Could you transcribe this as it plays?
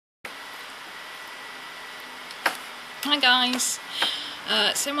Hi guys,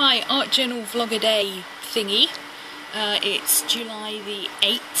 so my art journal vlog a day thingy, it's July the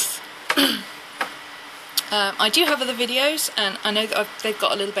 8th. I do have other videos and I know that they've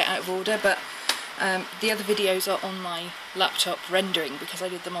got a little bit out of order, but the other videos are on my laptop rendering because I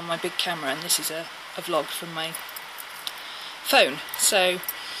did them on my big camera, and this is a vlog from my phone, so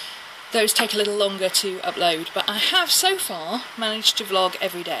those take a little longer to upload, but I have so far managed to vlog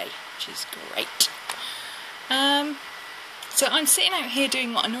every day, which is great. So I'm sitting out here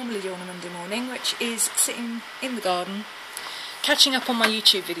doing what I normally do on a Monday morning, which is sitting in the garden, catching up on my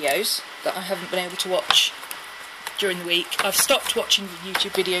YouTube videos that I haven't been able to watch during the week. I've stopped watching the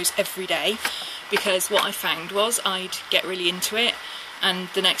YouTube videos every day because what I found was I'd get really into it, and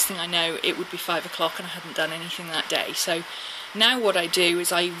the next thing I know it would be 5 o'clock and I hadn't done anything that day. So now what I do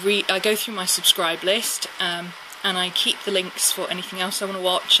is I go through my subscribe list, and I keep the links for anything else I want to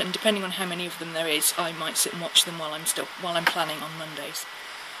watch, and depending on how many of them there is, I might sit and watch them while I'm planning on Mondays.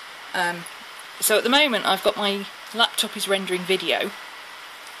 So at the moment I've got my laptop is rendering video,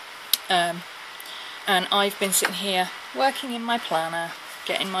 and I've been sitting here working in my planner,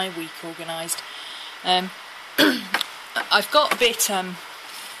 getting my week organised. I've got a bit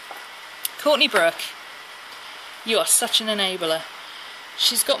Courtney Brooke, you are such an enabler.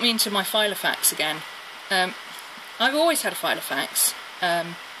 She's got me into my filofax again. I've always had a filofax.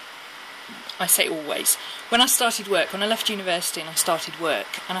 I say always. When I started work, when I left university and I started work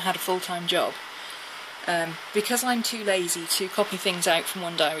and I had a full-time job, because I'm too lazy to copy things out from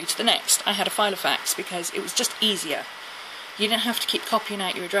one diary to the next, I had a filofax because it was just easier. You didn't have to keep copying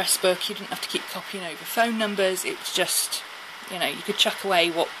out your address book, you didn't have to keep copying over phone numbers, it was just, you know, you could chuck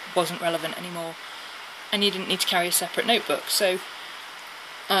away what wasn't relevant anymore, and you didn't need to carry a separate notebook. So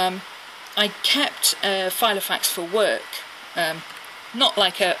I kept a filofax for work, not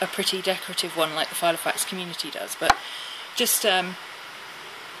like a pretty decorative one like the filofax community does, but just a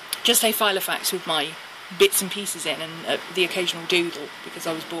filofax with my bits and pieces in, and the occasional doodle because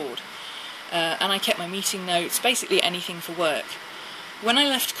I was bored. And I kept my meeting notes, basically anything for work. When I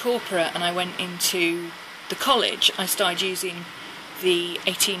left corporate and I went into the college, I started using the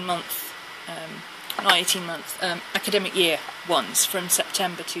 18-month academic year ones from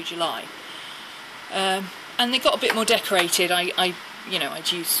September to July. And they got a bit more decorated. I'd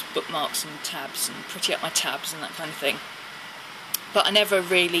use bookmarks and tabs and pretty up my tabs and that kind of thing. But I never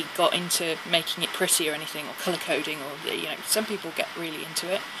really got into making it pretty or anything, or colour coding, or, you know, some people get really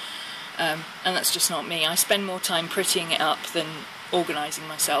into it. And that's just not me. I spend more time prettying it up than organising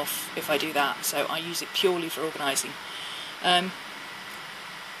myself if I do that, so I use it purely for organising.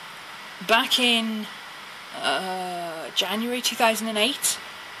 Back in January 2008,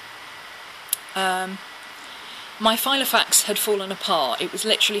 my filofax had fallen apart. It was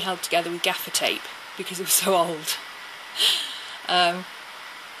literally held together with gaffer tape because it was so old. And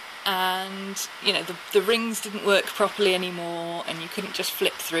you know, the rings didn't work properly anymore, and you couldn't just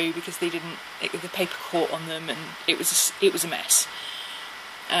flip through because the paper caught on them, and it was a mess.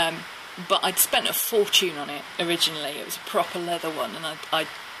 But I'd spent a fortune on it originally. It was a proper leather one, and I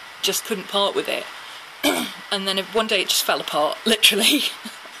just couldn't part with it. And then one day it just fell apart, literally.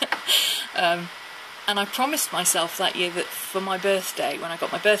 And I promised myself that year that for my birthday, when I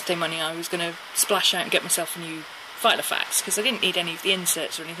got my birthday money, I was going to splash out and get myself a new filofax, because I didn't need any of the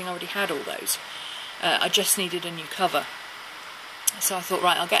inserts or anything. I already had all those. I just needed a new cover. So I thought,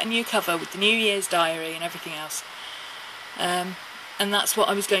 right, I'll get a new cover with the New Year's diary and everything else. And that's what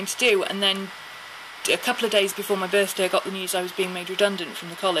I was going to do. And then a couple of days before my birthday, I got the news I was being made redundant from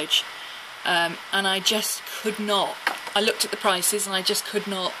the college. And I just could not. I looked at the prices and I just could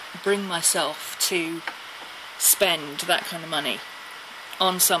not bring myself to spend that kind of money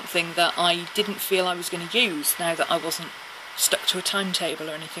on something that I didn't feel I was going to use, now that I wasn't stuck to a timetable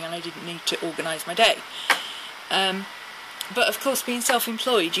or anything and I didn't need to organise my day. But of course, being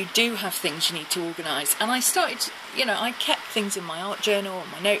self-employed, you do have things you need to organise. And I started, you know, I kept things in my art journal,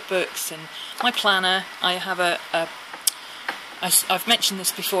 my notebooks and my planner. I have I've mentioned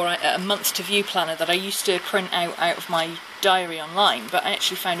this before, a month-to-view planner that I used to print out of my diary online, but I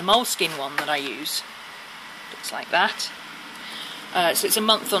actually found a Moleskine one that I use. Looks like that. So it's a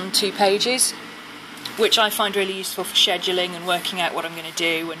month on 2 pages, which I find really useful for scheduling and working out what I'm going to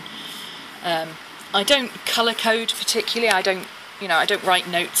do. And I don't colour code particularly. I don't write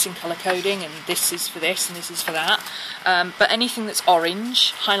notes in colour coding, and this is for this and this is for that. But anything that's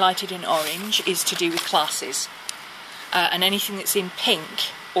orange, highlighted in orange, is to do with classes. And anything that's in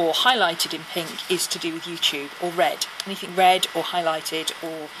pink or highlighted in pink is to do with YouTube, or red. Anything red or highlighted,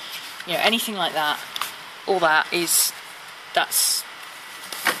 or anything like that, all that's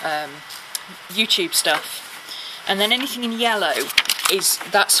YouTube stuff. And then anything in yellow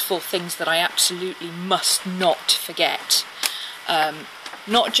that's for things that I absolutely must not forget.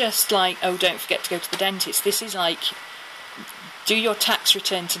 Not just like, oh, don't forget to go to the dentist. This is like, do your tax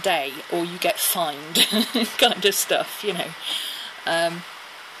return today or you get fined kind of stuff, you know.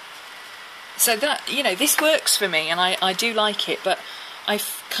 So that, you know, this works for me, and I do like it, but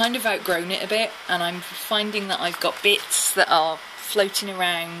I've kind of outgrown it a bit, and I'm finding that I've got bits that are floating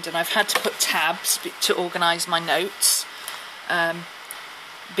around, and I've had to put tabs to organise my notes,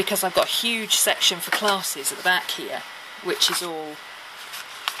 because I've got a huge section for classes at the back here, which is all,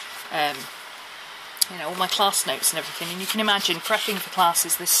 you know, all my class notes and everything. And you can imagine, prepping for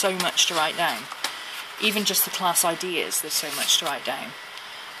classes, there's so much to write down. Even just the class ideas, there's so much to write down.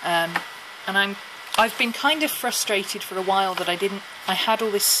 And I've been kind of frustrated for a while that I had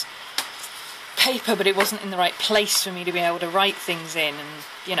all this paper, but it wasn't in the right place for me to be able to write things in, and,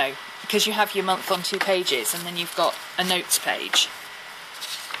 you know, because you have your month on 2 pages, and then you've got a notes page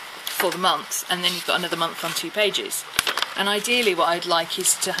for the month, and then you've got another month on 2 pages. And ideally what I'd like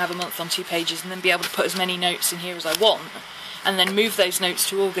is to have a month on 2 pages and then be able to put as many notes in here as I want, and then move those notes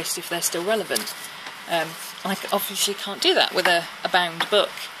to August if they're still relevant. I obviously can't do that with a bound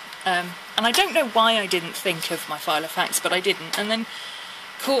book. And I don't know why I didn't think of my filofax, but I didn't. And then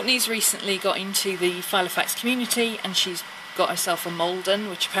Courtney's recently got into the filofax community, and she's got herself a Molden,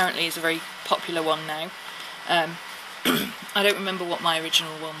 which apparently is a very popular one now. I don't remember what my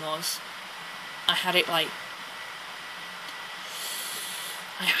original one was. I had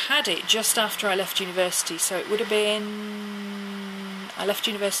it just after I left university, so it would have been... I left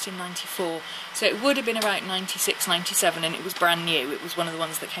university in 94, so it would have been about 96, 97, and it was brand new. It was one of the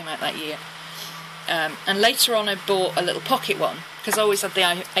ones that came out that year. And later on I bought a little pocket one, because I always had the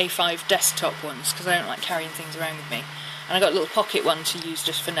A5 desktop ones, because I don't like carrying things around with me. And I got a little pocket one to use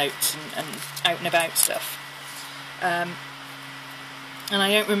just for notes and out and about stuff. And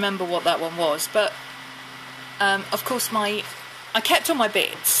I don't remember what that one was, but of course I kept all my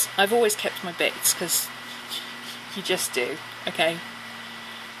bits. I've always kept my bits, because you just do, okay?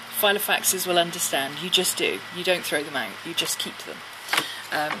 Filofaxes will understand. You just do. You don't throw them out. You just keep them.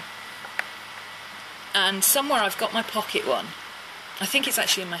 And somewhere I've got my pocket one. I think it's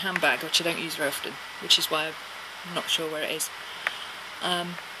actually in my handbag, which I don't use very often, which is why I'm not sure where it is.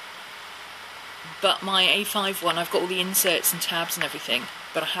 But my A5 one, I've got all the inserts and tabs and everything,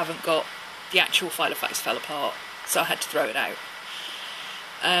 but I haven't got the actual filofax. Fell apart, so I had to throw it out.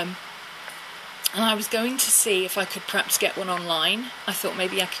 And I was going to see if I could perhaps get one online. I thought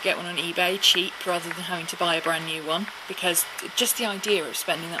maybe I could get one on eBay cheap rather than having to buy a brand new one, because just the idea of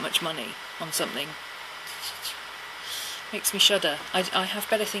spending that much money on something makes me shudder. I have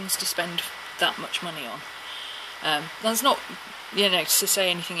better things to spend that much money on. That's not, you know, to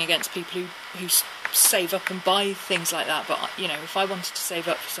say anything against people who save up and buy things like that, but, you know, if I wanted to save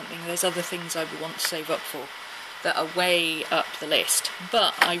up for something, there's other things I would want to save up for that are way up the list.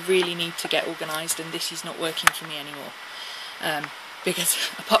 But I really need to get organised, and this is not working for me anymore. Because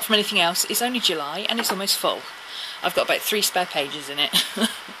apart from anything else, it's only July and it's almost full. I've got about 3 spare pages in it.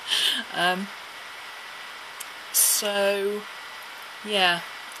 So, yeah,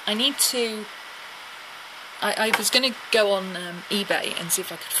 I need to... I was going to go on eBay and see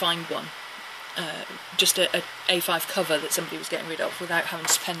if I could find one. Just a A5 cover that somebody was getting rid of without having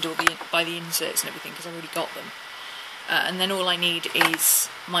to spend buy the inserts and everything, because I've already got them. And then all I need is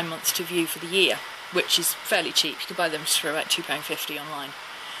my month to view for the year, which is fairly cheap. You can buy them for about £2.50 online.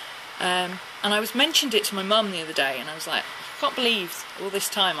 And I mentioned it to my mum the other day, and I was like, I can't believe all this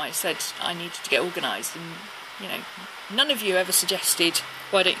time I said I needed to get organised, and, you know, none of you ever suggested,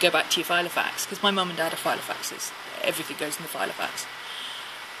 why don't you go back to your filofax? Because my mum and dad are filofaxes. Everything goes in the filofax.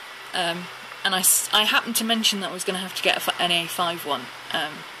 And I happened to mention that I was going to have to get an A5 one,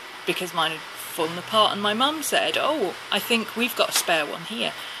 because mine had fallen apart, and my mum said, oh, I think we've got a spare one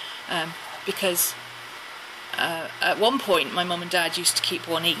here, because at one point my mum and dad used to keep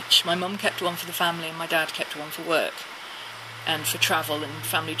one each. My mum kept one for the family and my dad kept one for work and for travel and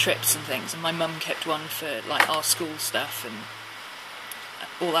family trips and things, and my mum kept one for like our school stuff and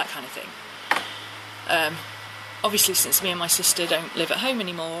all that kind of thing. Obviously, since me and my sister don't live at home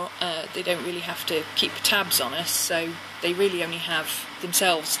anymore, they don't really have to keep tabs on us, so they really only have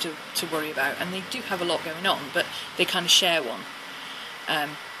themselves to worry about, and they do have a lot going on, but they kind of share one.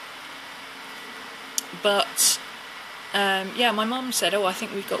 Yeah, my mum said, oh, I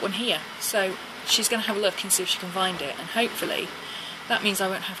think we've got one here, so she's going to have a look and see if she can find it, and hopefully that means I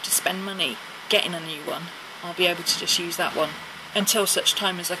won't have to spend money getting a new one. I'll be able to just use that one until such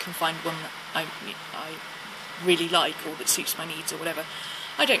time as I can find one that I really like, or that suits my needs or whatever.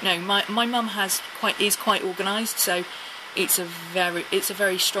 I don't know. My mum is quite organised, so it's a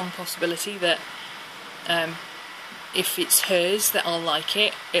very strong possibility that if it's hers that I'll like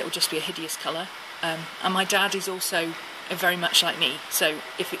it. It'll just be a hideous colour. And my dad is also very much like me, so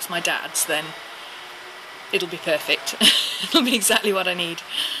if it's my dad's, then it'll be perfect. It'll be exactly what I need.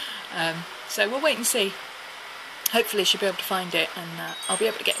 So we'll wait and see. Hopefully she'll be able to find it, and I'll be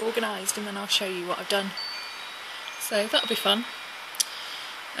able to get organised, and then I'll show you what I've done. So that'll be fun.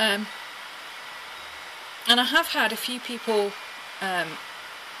 And I have had a few people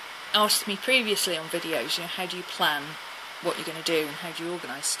ask me previously on videos, you know, how do you plan what you're going to do and how do you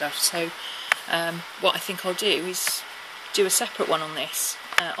organise stuff. So what I think I'll do is do a separate one on this,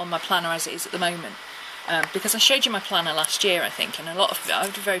 on my planner as it is at the moment. Because I showed you my planner last year, I think, and I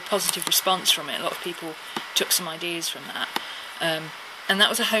had a very positive response from it. A lot of people took some ideas from that. And that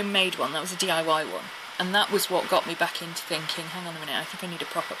was a homemade one, that was a DIY one. And that was what got me back into thinking, hang on a minute, I think I need a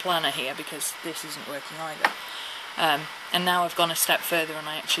proper planner here because this isn't working either. And now I've gone a step further and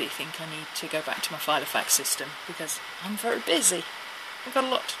I actually think I need to go back to my filofax system because I'm very busy. I've got a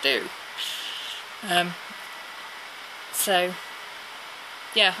lot to do. So,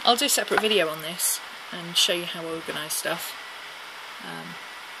 yeah, I'll do a separate video on this and show you how I organise stuff.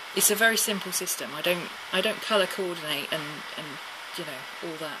 It's a very simple system. I don't colour coordinate and you know,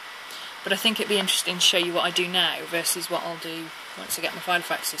 all that. But I think it'd be interesting to show you what I do now versus what I'll do once I get my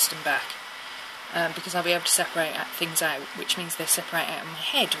filofax system back. Because I'll be able to separate things out, which means they separate out in my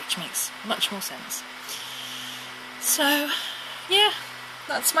head, which makes much more sense. So, yeah,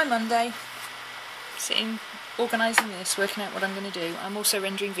 that's my Monday. Sitting, organising this, working out what I'm going to do. I'm also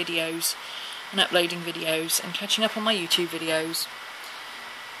rendering videos and uploading videos and catching up on my YouTube videos.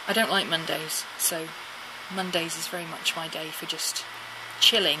 I don't like Mondays, so Mondays is very much my day for just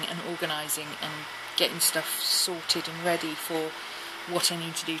chilling and organising and getting stuff sorted and ready for what I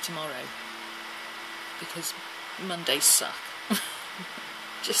need to do tomorrow. Because Mondays suck.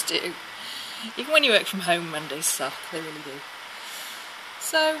 Just do. Even when you work from home, Mondays suck. They really do.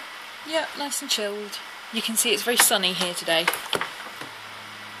 So, yeah, nice and chilled. You can see it's very sunny here today.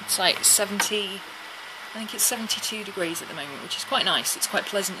 It's like 70, I think it's 72 degrees at the moment, which is quite nice. It's quite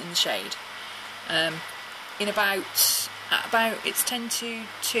pleasant in the shade. In about it's 10 to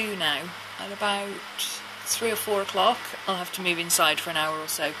 2 now. At about 3 or 4 o'clock, I'll have to move inside for an hour or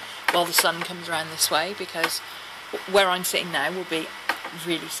so while the sun comes around this way, because where I'm sitting now will be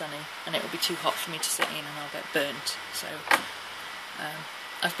really sunny and it will be too hot for me to sit in and I'll get burnt. So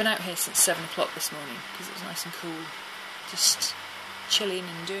I've been out here since 7 o'clock this morning because it was nice and cool, just chilling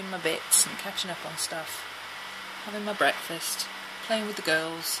and doing my bits and catching up on stuff, having my breakfast, playing with the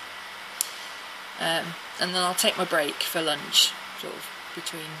girls, and then I'll take my break for lunch, sort of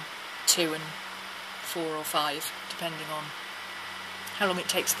between 2 and 4 or 5, depending on how long it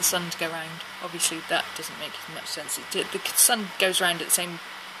takes the sun to go round. Obviously that doesn't make much sense. The sun goes round at the same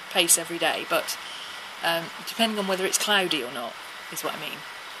pace every day, but depending on whether it's cloudy or not is what I mean.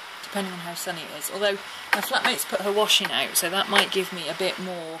 Depending on how sunny it is. Although my flatmate's put her washing out, so that might give me a bit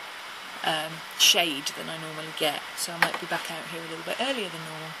more shade than I normally get. So I might be back out here a little bit earlier than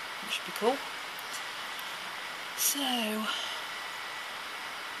normal, which should be cool. So,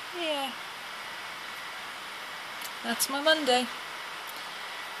 yeah. That's my Monday.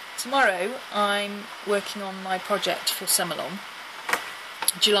 Tomorrow I'm working on my project for Summer Long.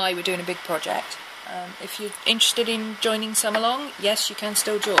 July we're doing a big project. If you're interested in joining Summer Long, yes, you can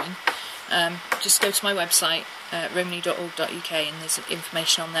still join. Just go to my website, romany.org.uk, and there's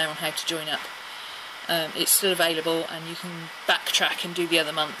information on there on how to join up. It's still available, and you can backtrack and do the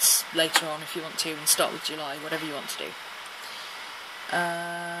other months later on if you want to, and start with July, whatever you want to do.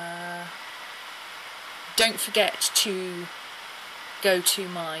 Don't forget to go to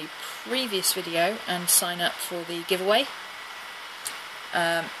my previous video and sign up for the giveaway.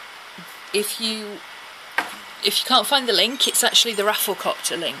 If you can't find the link, it's actually the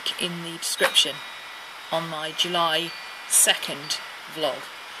Rafflecopter link in the description on my July 2nd vlog,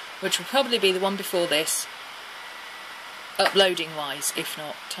 which will probably be the one before this, uploading wise, if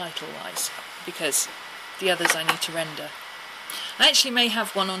not title wise, because the others I need to render. I actually may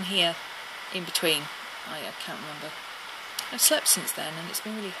have one on here in between. I can't remember. I've slept since then and it's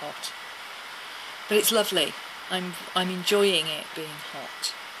been really hot, but it's lovely. I'm enjoying it being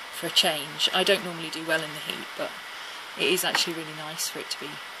hot for a change. I don't normally do well in the heat, but it is actually really nice for it to be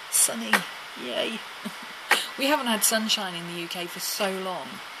sunny. Yay! We haven't had sunshine in the UK for so long.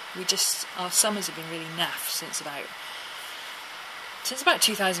 Our summers have been really naff since about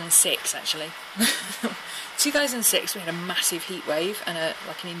 2006 actually. 2006 we had a massive heat wave and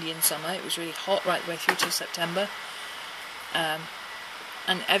like an Indian summer. It was really hot right the way through till September.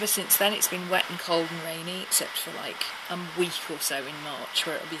 And ever since then it's been wet and cold and rainy, except for like a week or so in March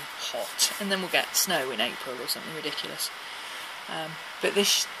where it'll be hot, and then we'll get snow in April or something ridiculous. But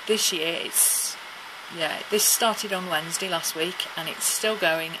this year it's, yeah, this started on Wednesday last week and it's still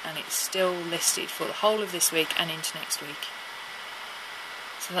going, and it's still listed for the whole of this week and into next week.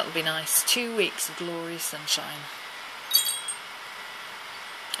 So that'll be nice. 2 weeks of glorious sunshine.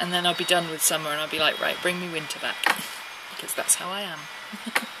 And then I'll be done with summer and I'll be like, right, bring me winter back. Because that's how I am.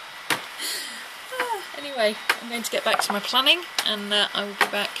 Anyway, I'm going to get back to my planning, and I will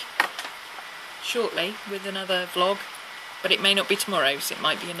be back shortly with another vlog. But it may not be tomorrow, so it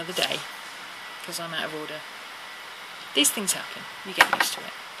might be another day, because I'm out of order. These things happen. You get used to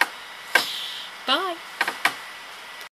it. Bye.